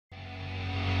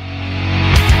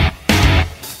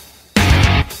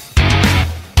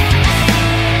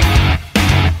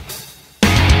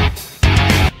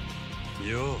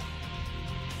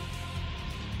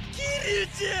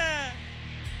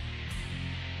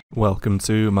Welcome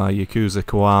to my Yakuza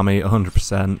Kiwami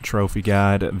 100% trophy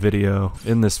guide video.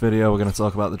 In this video we're going to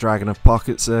talk about the Dragon of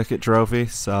Pocket Circuit trophy.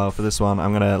 So for this one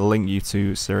I'm going to link you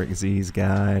to Siric Z's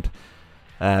guide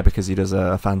because he does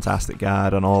a fantastic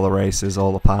guide on all the races,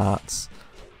 all the parts,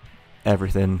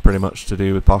 everything pretty much to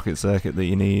do with Pocket Circuit that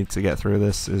you need to get through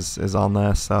this is on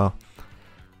there. So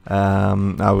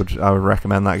I would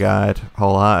recommend that guide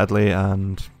wholeheartedly,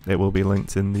 and it will be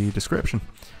linked in the description.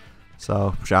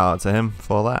 So shout out to him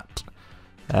for that.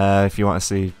 If you want to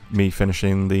see me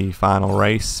finishing the final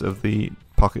race of the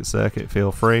Pocket Circuit,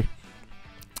 feel free.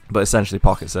 But essentially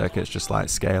Pocket Circuit is just like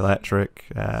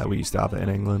Scalextric. We used to have it in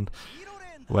England,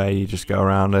 where you just go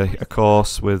around a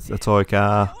course with a toy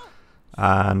car,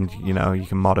 and you know you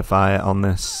can modify it on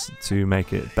this to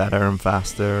make it better and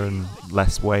faster and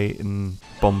less weight and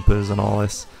bumpers and all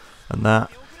this and that.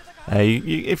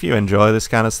 If you enjoy this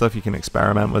kind of stuff, you can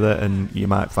experiment with it and you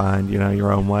might find, you know,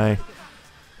 your own way.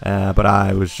 But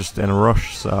I was just in a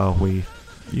rush, so we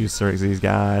used Siric Z's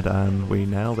guide and we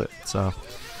nailed it. So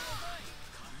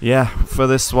yeah, for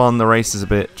this one the race is a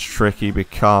bit tricky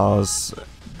because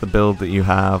the build that you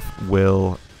have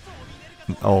will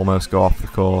almost go off the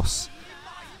course.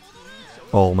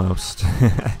 Almost. You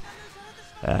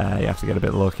have to get a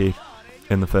bit lucky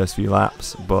in the first few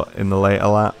laps, but in the later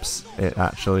laps it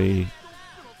actually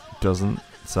doesn't.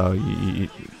 So you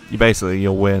basically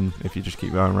you'll win if you just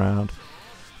keep going around.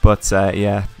 But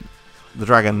yeah, the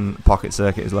Dragon Pocket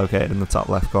Circuit is located in the top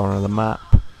left corner of the map.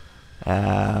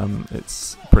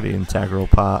 It's a pretty integral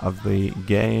part of the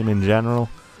game in general.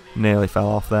 Nearly fell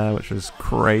off there, which was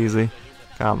crazy.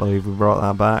 Can't believe we brought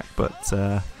that back. But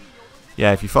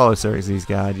yeah, if you follow Siric Z's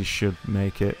guide, you should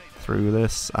make it through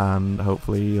this, and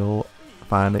hopefully you'll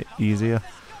find it easier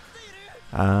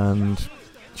and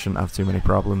shouldn't have too many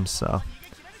problems. So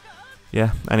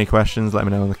yeah, any questions, let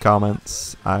me know in the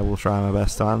comments. I will try my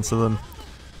best to answer them.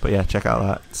 But yeah, check out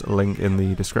that link in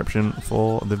the description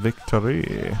for the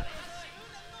victory.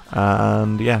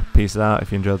 And yeah, peace out.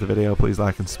 If you enjoyed the video, please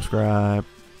like and subscribe.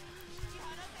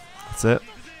 That's it.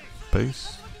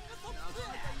 Peace.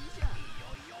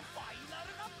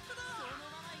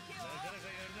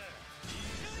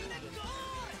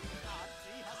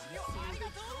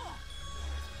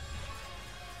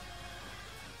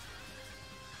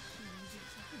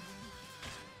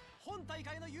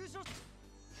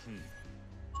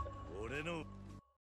 俺の